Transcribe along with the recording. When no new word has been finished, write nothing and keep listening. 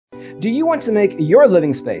Do you want to make your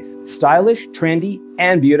living space stylish, trendy,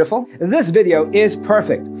 and beautiful? This video is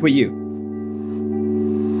perfect for you.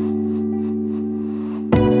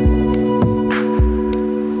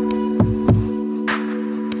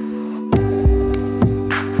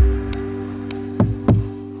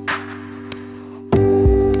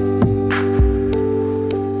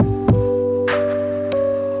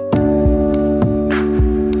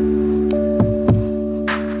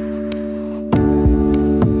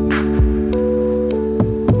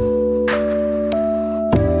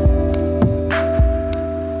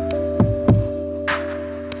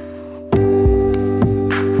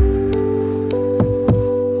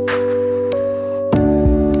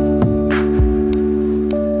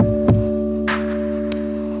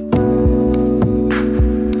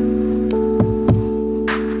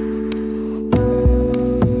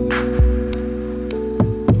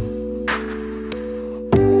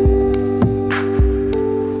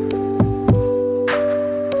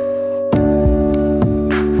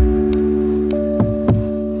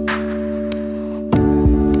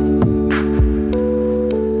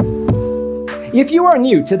 If you are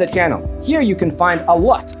new to the channel, here you can find a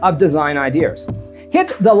lot of design ideas.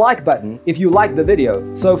 Hit the like button if you like the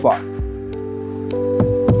video so far.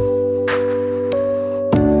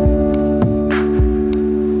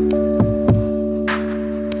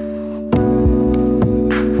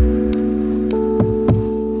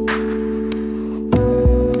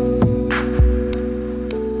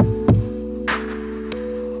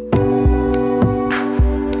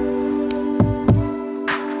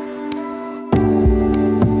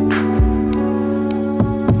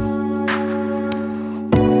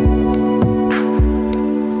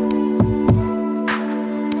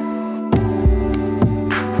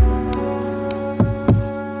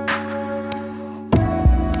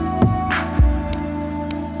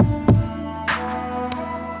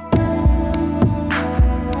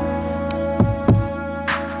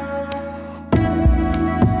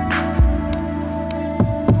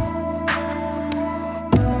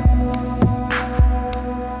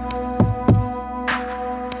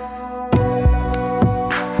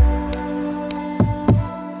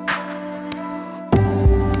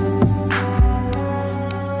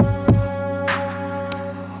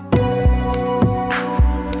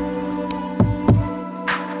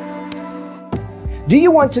 Do you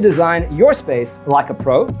want to design your space like a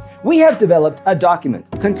pro? We have developed a document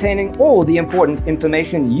containing all the important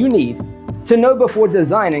information you need to know before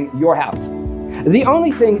designing your house. The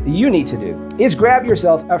only thing you need to do is grab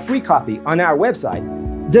yourself a free copy on our website,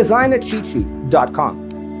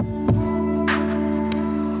 designacheatsheet.com.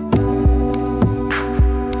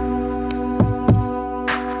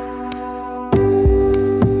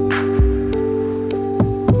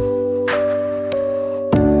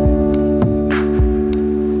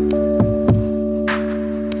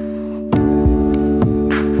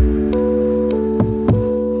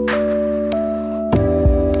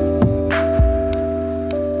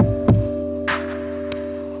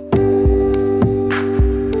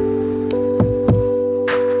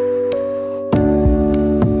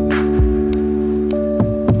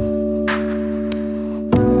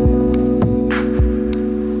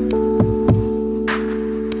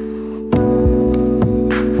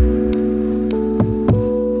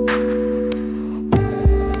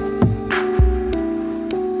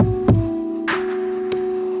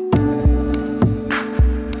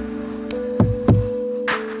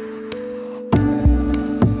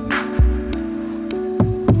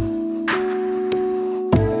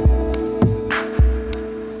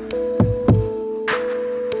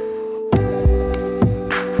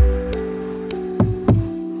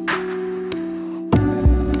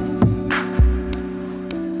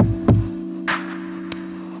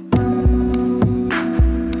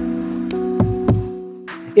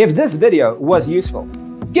 If this video was useful,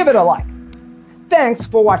 give it a like. Thanks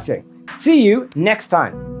for watching. See you next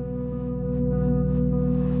time.